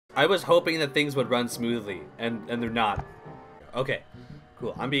I was hoping that things would run smoothly, and they're not. Okay,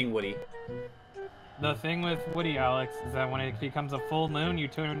 cool. I'm being Woody. The thing with Woody, Alex, is that when it becomes a full moon, you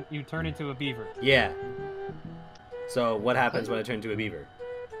turn into a beaver. Yeah. So what happens when I turn into a beaver?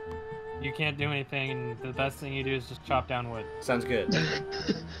 You can't do anything, and the best thing you do is just chop down wood. Sounds good.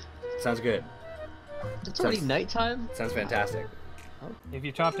 Sounds good. It's already nighttime? Sounds fantastic. If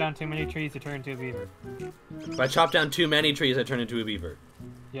you chop down too many trees, you turn into a beaver. If I chop down too many trees, I turn into a beaver.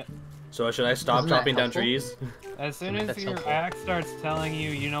 Yep. So should I stop chopping down trees? As soon as your axe starts telling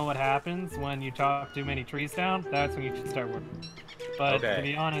you, you know what happens when you chop too many trees down, that's when you should start working. But to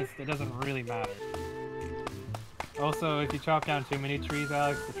be honest, it doesn't really matter. Also, if you chop down too many trees,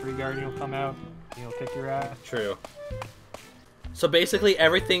 Alex, the tree guardian will come out, and he'll kick your ass. True. So basically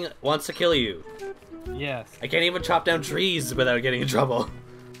everything wants to kill you. Yes. I can't even chop down trees without getting in trouble.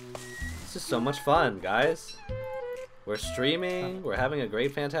 This is so much fun, guys. We're streaming, we're having a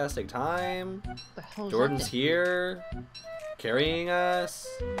great, fantastic time. Jordan's here, carrying us.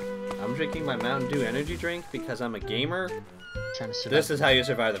 I'm drinking my Mountain Dew energy drink because I'm a gamer. This is how you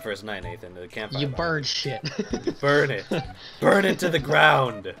survive the first night, Nathan. The campfire. You burn shit. You burn it. Burn it to the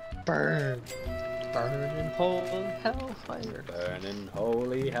ground. Burn. Burn in holy hellfire. Burn in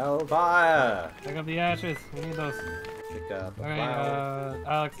holy hellfire. Pick up the ashes. We need those. Pick up the Alright,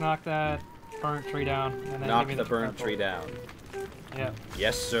 Alex, knock that burnt tree down. And then knock the burnt tree down. Yeah.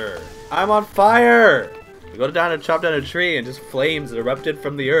 Yes, sir. I'm on fire! We go down and chop down a tree and just flames erupted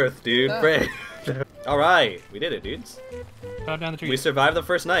from the earth, dude. Alright, we did it, dudes. Chop down the tree. We survived the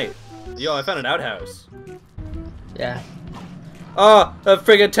first night. Yo, I found an outhouse. Yeah. Oh, a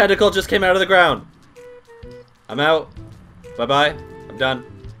friggin' tentacle just came out of the ground. I'm out. Bye-bye. I'm done.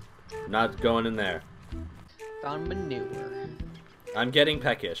 I'm not going in there. Found manure. I'm getting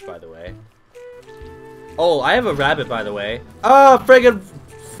peckish, by the way. Oh, I have a rabbit, by the way. Ah, friggin'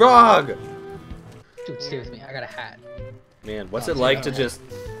 frog! Dude, stay with me. I got a hat. Man, what's it like to just,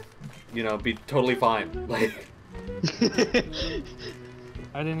 you know, be totally fine? Like,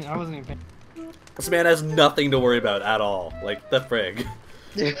 I wasn't even paying. this man has nothing to worry about at all. Like, the frig.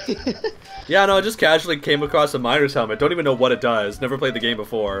 Yeah, no, I just casually came across a miner's helmet. Don't even know what it does. Never played the game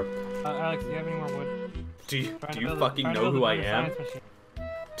before. Alex, do you have any more wood? Do you fucking know who I am?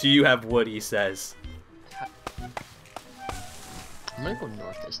 Do you have wood, he says. I'm gonna go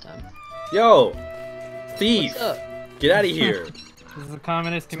north this time. Yo! Thief! What's up? Get out of here. This is a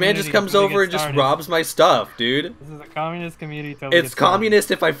communist This community. man just comes over and just robs my stuff, dude. This is a communist community. It's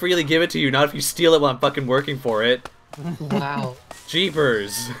communist if I freely give it to you, not if you steal it while I'm fucking working for it. Wow.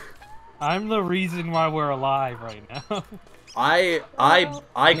 Jeepers. I'm the reason why we're alive right now. I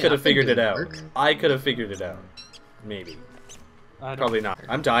could have figured it out. I could have figured it out. Maybe. Probably not.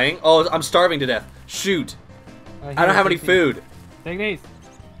 I'm dying. Oh, I'm starving to death. Shoot. I don't have any food. Take these.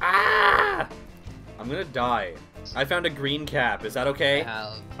 Ah! I'm gonna die. I found a green cap. Is that okay?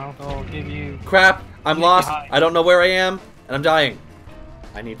 I'll give you... Crap! I'm lost. I don't know where I am, and I'm dying.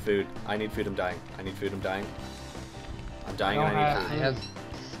 I need food. I need food. I'm dying. I need food. I'm dying. I'm dying and I need food.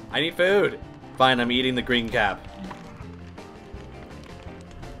 I need food. Fine, I'm eating the green cap.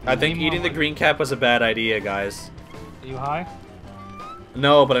 I think eating the green cap was a bad idea, guys. Are you high?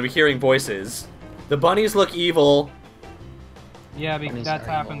 No, but I'm hearing voices. The bunnies look evil. Yeah, because that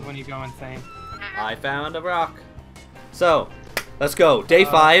happens when you go insane. I found a rock. So, let's go. Day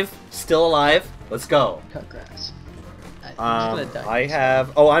 5, still alive. Let's go. Cut grass. I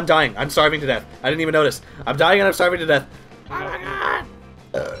have... Oh, I'm dying. I'm starving to death. I didn't even notice. I'm dying and I'm starving to death. Oh my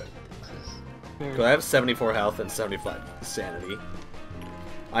god. Cool, I have 74 health and 75 sanity.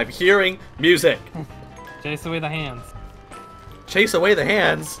 I'm hearing music. Chase away the hands. Chase away the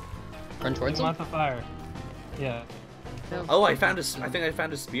hands? Run towards them? The fire. Yeah. Oh, I think I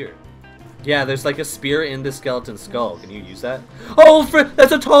found a spear. Yeah, there's like a spear in the skeleton skull. Can you use that? Oh,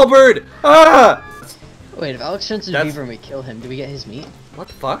 that's a tall bird! Ah! Wait, if Alex turns into a beaver and we kill him, do we get his meat? What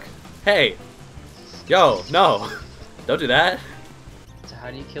the fuck? Hey! Yo, no! Don't do that. So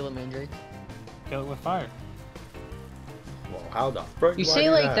how do you kill a mandrake? Kill it with fire. Well, how the frick You say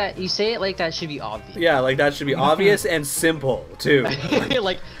like that. You say it like that should be obvious. Yeah, like that should be obvious and simple too.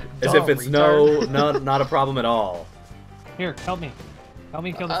 Like as if it's not a problem at all. Here, help me. Help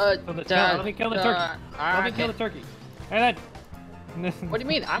me kill the let me kill the turkey. Let me kill the turkey. Hey, then. What do you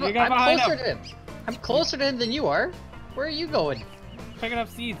mean? I'm closer to him. I'm closer to him than you are. Where are you going? Picking up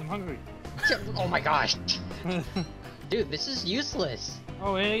seeds. I'm hungry. Oh my gosh. Dude, this is useless.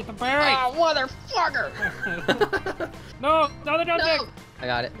 Oh, it ate the berry! Oh, motherfucker! No! Another drumstick! I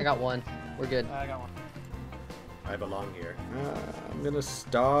got it. I got one. We're good. I got one. I belong here. I'm gonna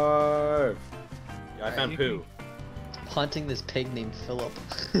starve. Yeah, I found poo. hunting this pig named Philip.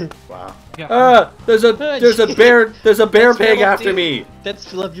 Wow. Yeah. Ah! There's a bear pig after me. That's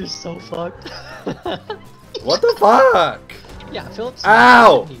Philip. You're so fucked. What the fuck? Yeah, Philip's.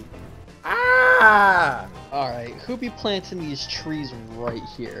 Ow! Ah! All right, who be planting these trees right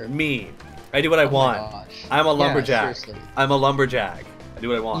here? Me. I do what I want. Gosh. I'm a lumberjack. Seriously. I'm a lumberjack. I do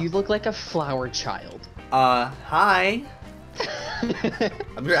what I want. You look like a flower child. Hi.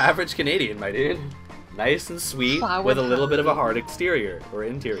 I'm your average Canadian, my dude. Nice and sweet, with a little bit of a hard exterior, or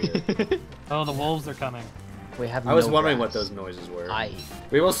interior. Oh, the wolves are coming. We have I was no wondering grass. what those noises were. Aye.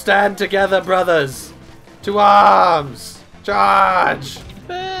 We will stand together, brothers! To arms! Charge!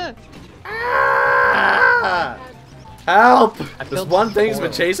 Ah! Help! This one thing's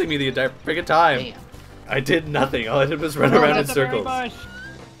been chasing me the entire freaking time. Damn. I did nothing. All I did was run around in circles. Bush.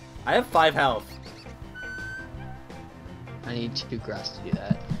 I have 5 health. I need 2 grass to do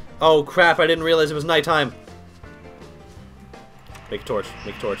that. Oh crap, I didn't realize it was nighttime. Make a torch,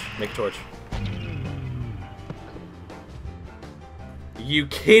 make a torch, make a torch. Are you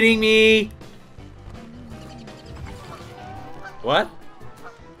kidding me? What?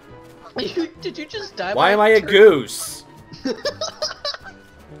 Did you just die? Why am I a goose?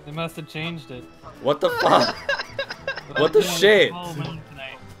 They must have changed it. What the fuck? What the shit?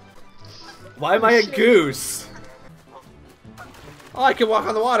 Why am I a goose? Oh, I can walk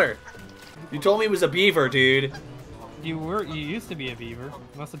on the water. You told me it was a beaver, dude. You used to be a beaver.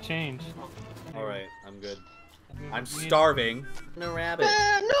 Must have changed. All right, I'm good. I'm starving. No rabbit.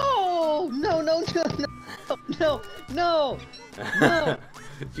 No! No! No! No! No! No! No!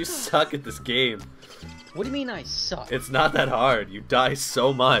 You suck at this game. What do you mean I suck? It's not that hard. You die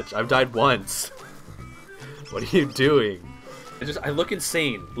so much. I've died once. What are you doing? I look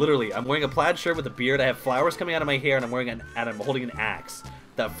insane. Literally, I'm wearing a plaid shirt with a beard. I have flowers coming out of my hair, and I'm holding an axe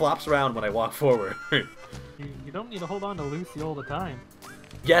that flops around when I walk forward. You don't need to hold on to Lucy all the time.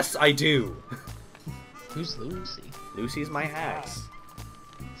 Yes, I do. Who's Lucy? Lucy's my axe.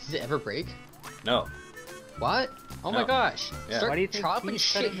 Does it ever break? No. What? Oh No. my gosh! Yeah. Start Why do you think chopping he's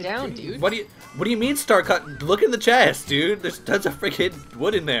shit cutting down, the trees? dude. What do you mean start cutting? Look in the chest, dude. There's tons of freaking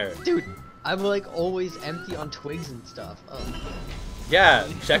wood in there. Dude, I'm like always empty on twigs and stuff. Yeah,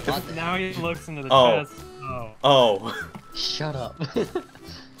 check the. Now he looks into the Oh. chest. Oh. Oh. Shut up. Can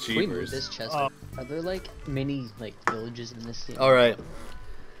we move Jeepers. this chest? Oh. Are there like many like villages in this thing? All right.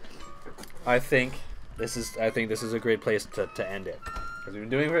 I think this is a great place to end it because we've been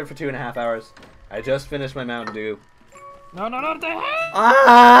doing it for 2.5 hours. I just finished my Mountain Dew. No, no, no, what the heck?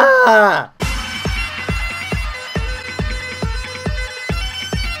 Ah!